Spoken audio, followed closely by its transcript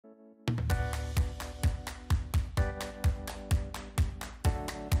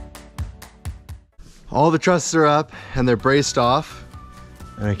All the trusses are up and they're braced off,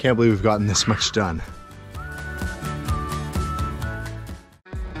 and I can't believe we've gotten this much done.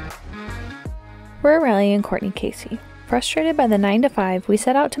 We're Riley and Courtney Casey. Frustrated by the 9 to 5, we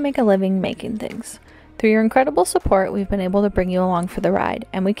set out to make a living making things. Through your incredible support, we've been able to bring you along for the ride,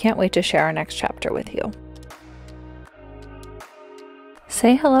 and we can't wait to share our next chapter with you.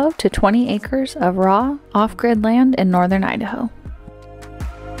 Say hello to 20 acres of raw, off-grid land in Northern Idaho.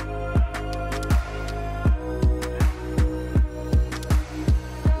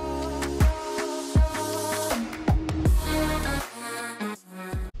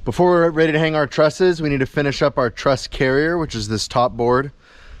 Before we're ready to hang our trusses, we need to finish up our truss carrier, which is this top board.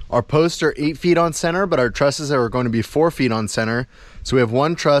 Our posts are 8 feet on center, but our trusses are going to be 4 feet on center. So we have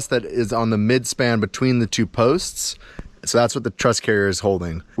one truss that is on the mid-span between the two posts. So that's what the truss carrier is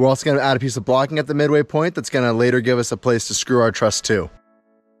holding. We're also going to add a piece of blocking at the midway point that's going to later give us a place to screw our truss to.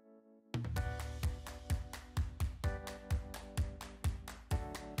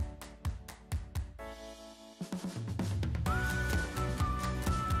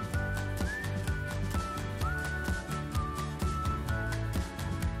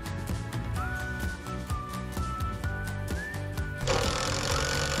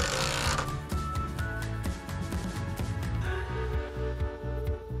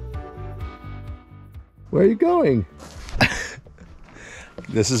 Where are you going?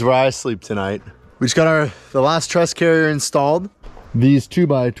 This is where I sleep tonight. We just got the last truss carrier installed. These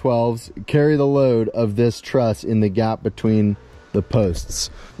 2x12s carry the load of this truss in the gap between the posts.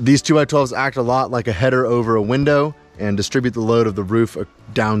 These 2x12s act a lot like a header over a window and distribute the load of the roof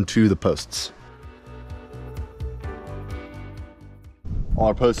down to the posts. All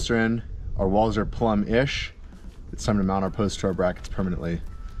our posts are in. Our walls are plumb-ish. It's time to mount our posts to our brackets permanently,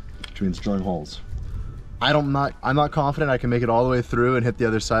 which means drilling holes. I'm not confident I can make it all the way through and hit the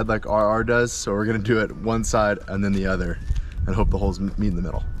other side like RR does, so we're gonna do it one side and then the other and hope the holes meet in the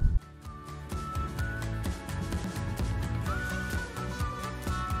middle.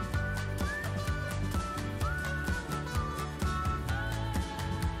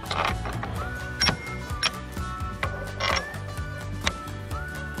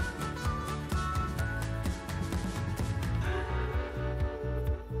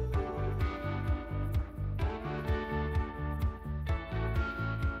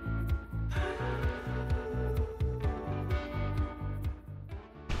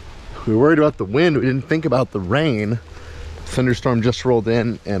 We were worried about the wind, we didn't think about the rain. Thunderstorm just rolled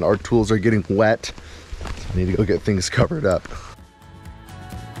in and our tools are getting wet. So I need to go get things covered up.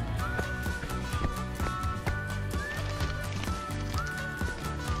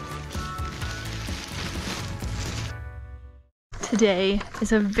 Today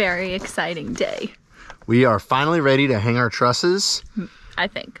is a very exciting day. We are finally ready to hang our trusses.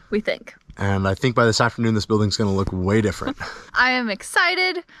 We think. And I think by this afternoon, this building's gonna look way different. I am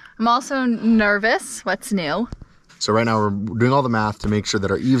excited. I'm also nervous. What's new? So right now we're doing all the math to make sure that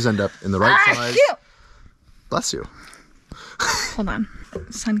our eaves end up in the right size. Phew! Bless you. Hold on,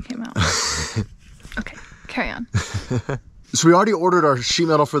 the sun came out. Okay, carry on. So we already ordered our sheet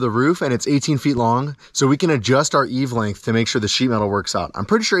metal for the roof and it's 18 feet long. So we can adjust our eave length to make sure the sheet metal works out. I'm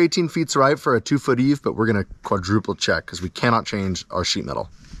pretty sure 18 feet's right for a 2-foot eave, but we're gonna quadruple check because we cannot change our sheet metal.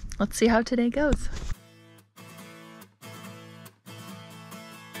 Let's see how today goes.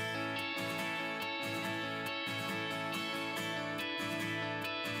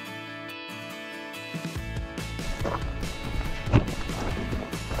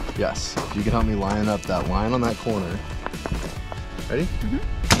 Yes, if you can help me line up that line on that corner. Ready? Mm-hmm.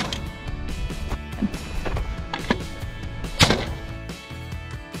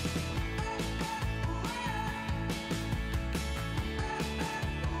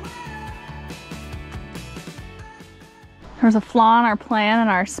 There's a flaw in our plan, and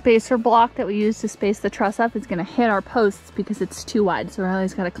our spacer block that we use to space the truss up is going to hit our posts because it's too wide. So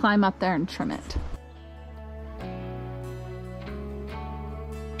Riley's got to climb up there and trim it.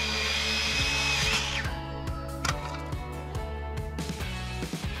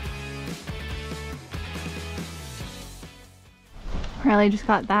 Riley just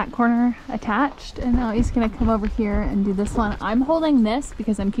got that corner attached, and now he's going to come over here and do this one. I'm holding this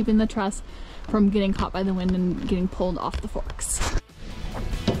because I'm keeping the truss from getting caught by the wind and getting pulled off the forks.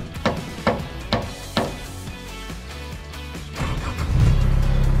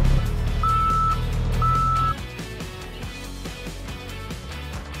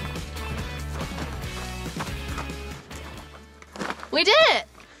 We did it!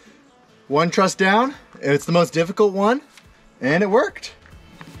 One truss down, it's the most difficult one, and it worked.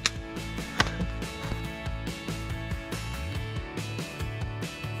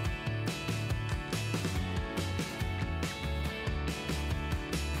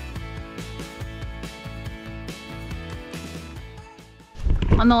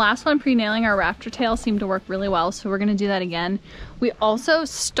 On the last one, pre-nailing our rafter tail seemed to work really well, so we're gonna do that again. We also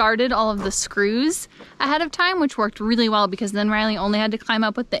started all of the screws ahead of time, which worked really well because then Riley only had to climb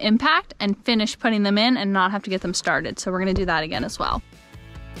up with the impact and finish putting them in and not have to get them started. So we're gonna do that again as well.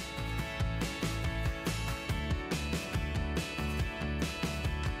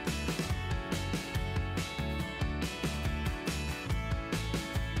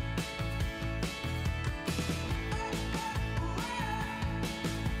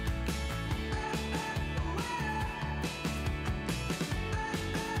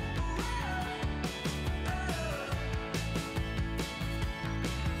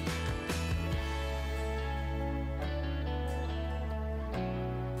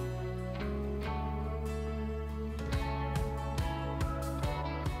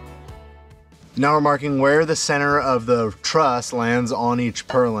 Now we're marking where the center of the truss lands on each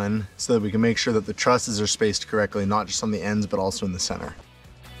purlin so that we can make sure that the trusses are spaced correctly, not just on the ends, but also in the center.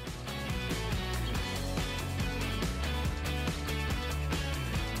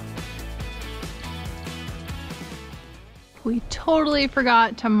 We totally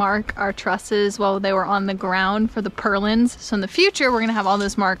forgot to mark our trusses while they were on the ground for the purlins. So in the future, we're gonna have all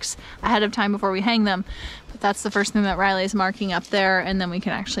those marks ahead of time before we hang them. But that's the first thing that Riley's marking up there, and then we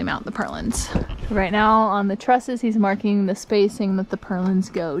can actually mount the purlins. Right now on the trusses, he's marking the spacing that the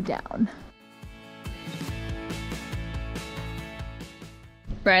purlins go down.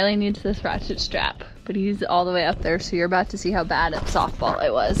 Riley needs this ratchet strap, but he's all the way up there, so you're about to see how bad at softball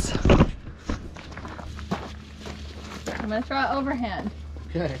I was. I'm gonna throw it overhand.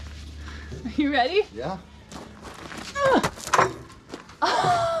 Okay. Are you ready? Yeah. You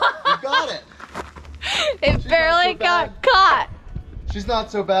got it. It barely got caught. She's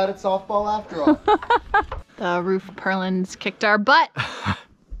not so bad at softball after all. The roof purlins kicked our butt.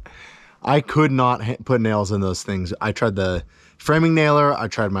 I could not put nails in those things. I tried the framing nailer, I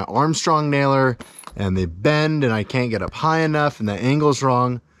tried my Armstrong nailer, and they bend and I can't get up high enough and the angle's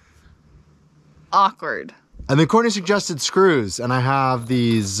wrong. Awkward. And then Courtney suggested screws, and I have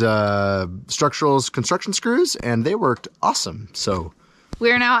these structural construction screws, and they worked awesome, so.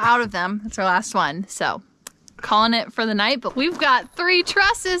 We're now out of them. That's our last one, so calling it for the night, but we've got 3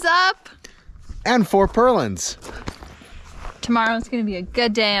 trusses up. And 4 purlins. Tomorrow's gonna be a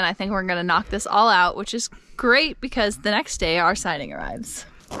good day, and I think we're gonna knock this all out, which is great because the next day our siding arrives.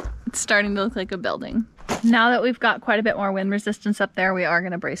 It's starting to look like a building. Now that we've got quite a bit more wind resistance up there, we are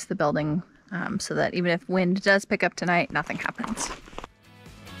gonna brace the building so that even if wind does pick up tonight, nothing happens.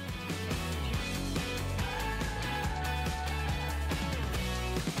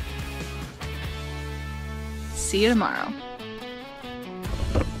 See you tomorrow.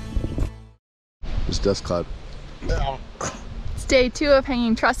 Just dust cloud. It's day 2 of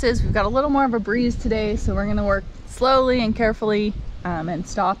hanging trusses. We've got a little more of a breeze today, so we're gonna work slowly and carefully and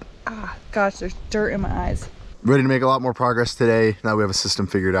stop. Ah, gosh, there's dirt in my eyes. Ready to make a lot more progress today. Now we have a system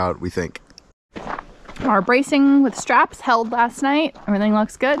figured out, we think. Our bracing with straps held last night. Everything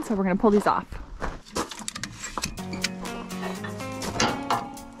looks good, so we're gonna pull these off.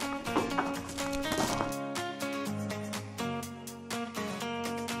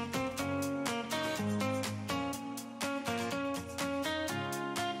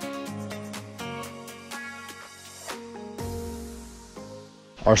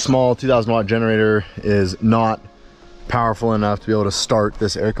 Our small 2,000 watt generator is not powerful enough to be able to start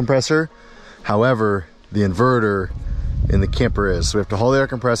this air compressor. However, the inverter in the camper is. So we have to haul the air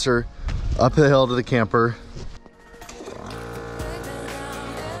compressor up the hill to the camper.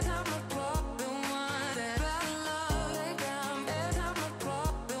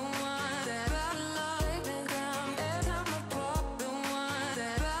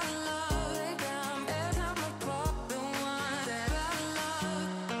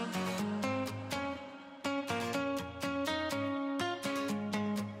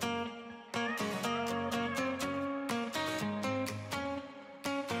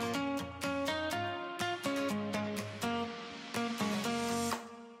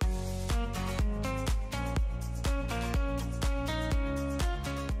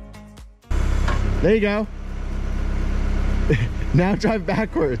 There you go. Now drive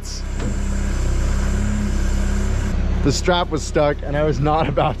backwards. The strap was stuck and I was not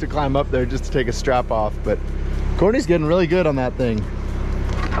about to climb up there just to take a strap off, but Courtney's getting really good on that thing.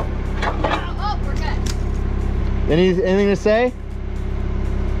 Oh, we're good. Anything to say?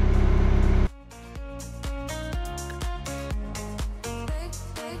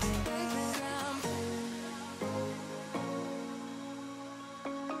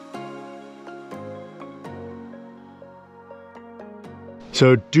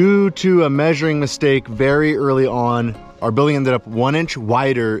 So due to a measuring mistake very early on, our building ended up 1 inch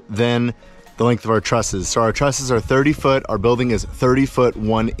wider than the length of our trusses. So our trusses are 30 foot, our building is 30 foot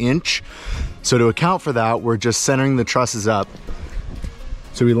 1 inch. So to account for that, we're just centering the trusses up.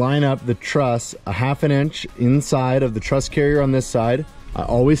 So we line up the truss a 1/2 inch inside of the truss carrier on this side. I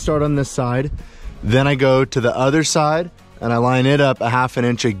always start on this side. Then I go to the other side and I line it up a 1/2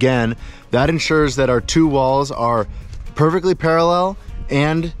 inch again. That ensures that our two walls are perfectly parallel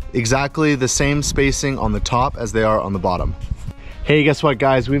and exactly the same spacing on the top as they are on the bottom. Hey, guess what,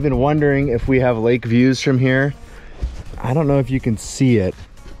 guys? We've been wondering if we have lake views from here. I don't know if you can see it,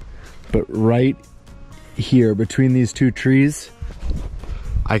 but right here between these two trees,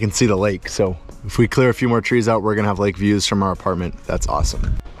 I can see the lake. So if we clear a few more trees out, we're gonna have lake views from our apartment. That's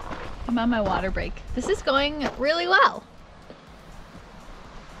awesome. I'm on my water break. This is going really well.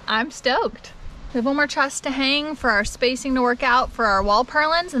 I'm stoked. We have one more truss to hang for our spacing to work out for our wall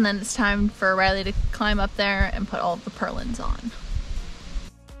purlins, and then it's time for Riley to climb up there and put all of the purlins on.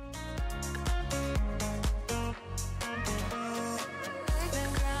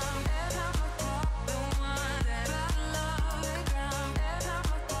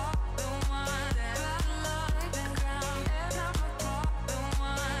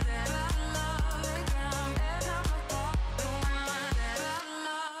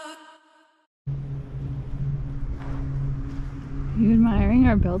 You admiring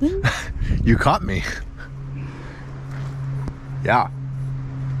our building? You caught me. Yeah.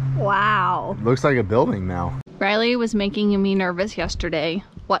 Wow. Looks like a building now. Riley was making me nervous yesterday.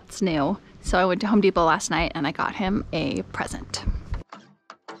 What's new? So I went to Home Depot last night and I got him a present.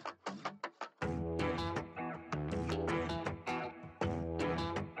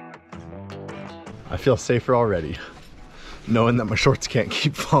 I feel safer already, knowing that my shorts can't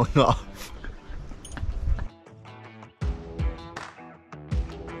keep falling off.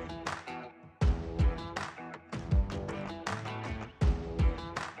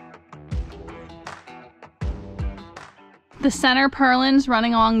 The center purlins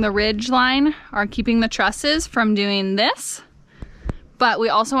running along the ridge line are keeping the trusses from doing this, but we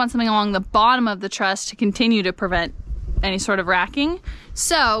also want something along the bottom of the truss to continue to prevent any sort of racking.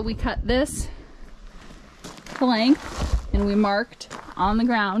 So we cut this to length and we marked on the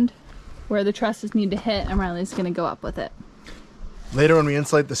ground where the trusses need to hit, and Riley's gonna go up with it. Later when we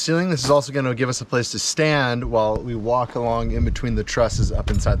insulate the ceiling, this is also gonna give us a place to stand while we walk along in between the trusses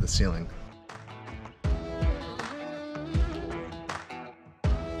up inside the ceiling.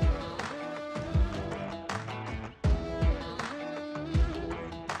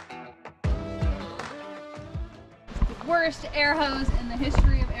 Worst air hose in the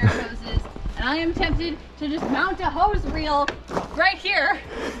history of air hoses, and I am tempted to just mount a hose reel right here.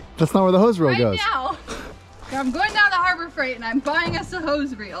 That's not where the hose reel goes. Right now. I'm going down to Harbor Freight and I'm buying us a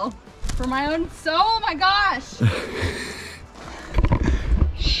hose reel for my own. Oh my gosh.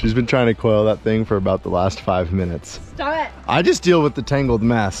 She's been trying to coil that thing for about the last 5 minutes. Stop it. I just deal with the tangled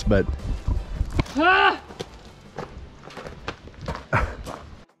mess, but Ah!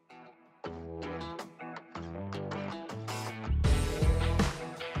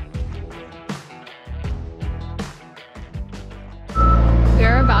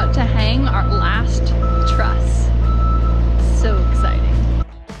 We're about to hang our last truss. So exciting.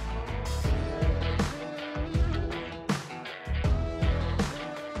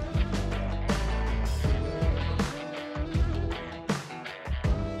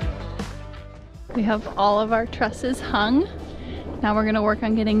 We have all of our trusses hung. Now we're gonna work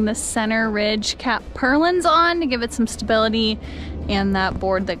on getting the center ridge cap purlins on to give it some stability, and that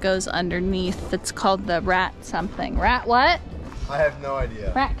board that goes underneath that's called the rat something. Rat what? I have no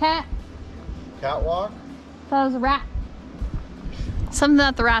idea. Rat cat? Catwalk? That was a rat. Something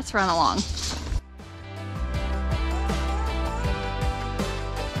that the rats run along.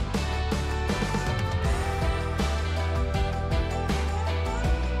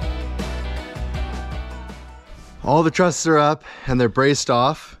 All the trusses are up and they're braced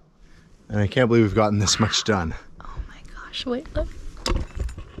off, and I can't believe we've gotten this much done. Oh my gosh, wait, look.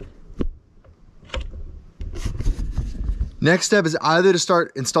 Next step is either to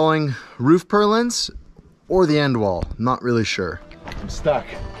start installing roof purlins or the end wall. Not really sure. I'm stuck.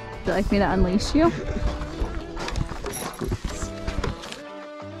 Would you like me to unleash you?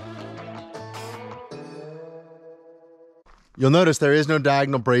 You'll notice there is no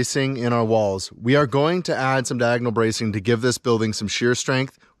diagonal bracing in our walls. We are going to add some diagonal bracing to give this building some shear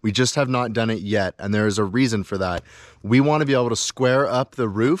strength. We just have not done it yet, and there is a reason for that. We want to be able to square up the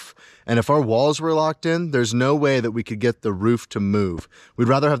roof, and if our walls were locked in, there's no way that we could get the roof to move. We'd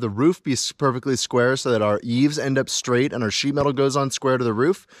rather have the roof be perfectly square so that our eaves end up straight and our sheet metal goes on square to the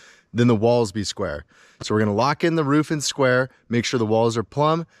roof, then the walls be square. So we're gonna lock in the roof in square, make sure the walls are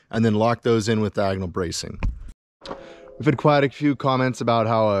plumb, and then lock those in with diagonal bracing. We've had quite a few comments about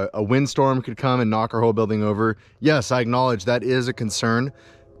how a windstorm could come and knock our whole building over. Yes, I acknowledge that is a concern.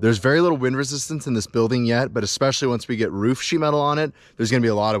 There's very little wind resistance in this building yet, but especially once we get roof sheet metal on it, there's gonna be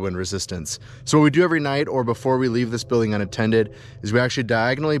a lot of wind resistance. So what we do every night or before we leave this building unattended is we actually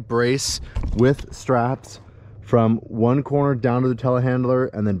diagonally brace with straps from one corner down to the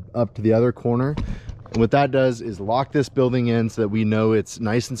telehandler and then up to the other corner. And what that does is lock this building in so that we know it's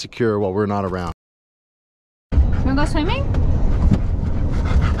nice and secure while we're not around. Wanna go swimming?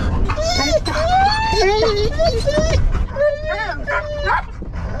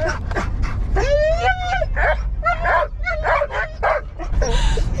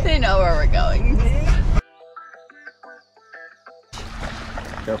 They know where we're going.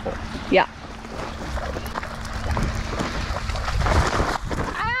 Careful. Yeah.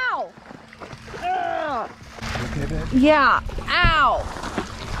 Ow! Okay, babe? Yeah. Ow!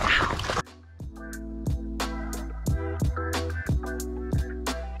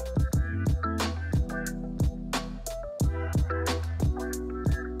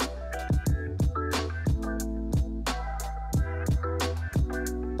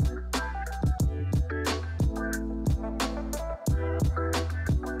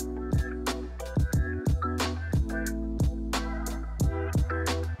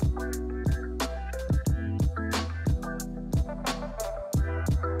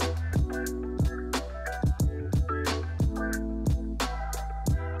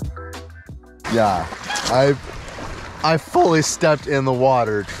 Yeah, I fully stepped in the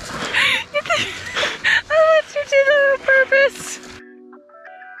water. I let you do that on purpose.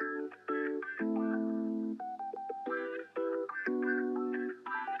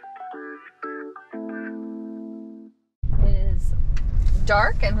 It is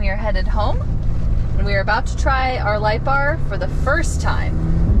dark and we are headed home. And we are about to try our light bar for the first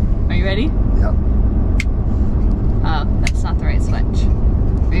time. Are you ready? Yep. Oh, that's not the right switch.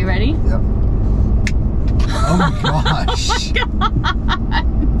 Are you ready? Yep. Oh my gosh. Oh my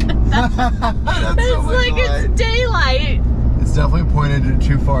God. That's so much like light. It's daylight. It's definitely pointed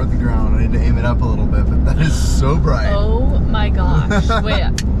too far at the ground. I need to aim it up a little bit, but that is so bright. Oh my gosh. Wait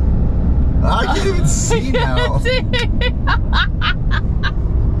up. I can't even see now.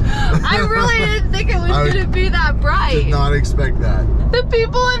 I really didn't think it was going to be that bright. Did not expect that. The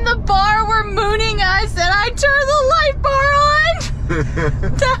people in the bar were mooning us and I turned the light bar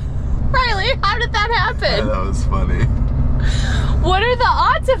on. Riley, how did that happen? That was funny. What are the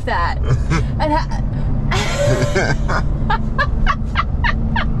odds of that? And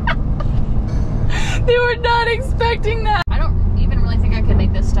they were not expecting that. I don't even really think I could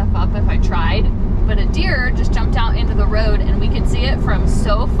make this stuff up if I tried, but a deer just jumped out into the road and we could see it from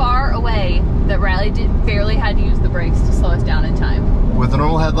so far away that Riley barely had to use the brakes to slow us down in time. With the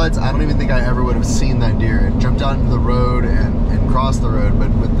normal headlights, I don't even think I ever would have seen that deer. It jumped out into the road and crossed the road, but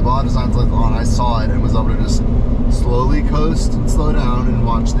with the body designs lights on, I saw it and was able to just slowly coast and slow down and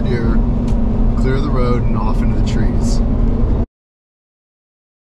watch the deer clear the road and off into the trees.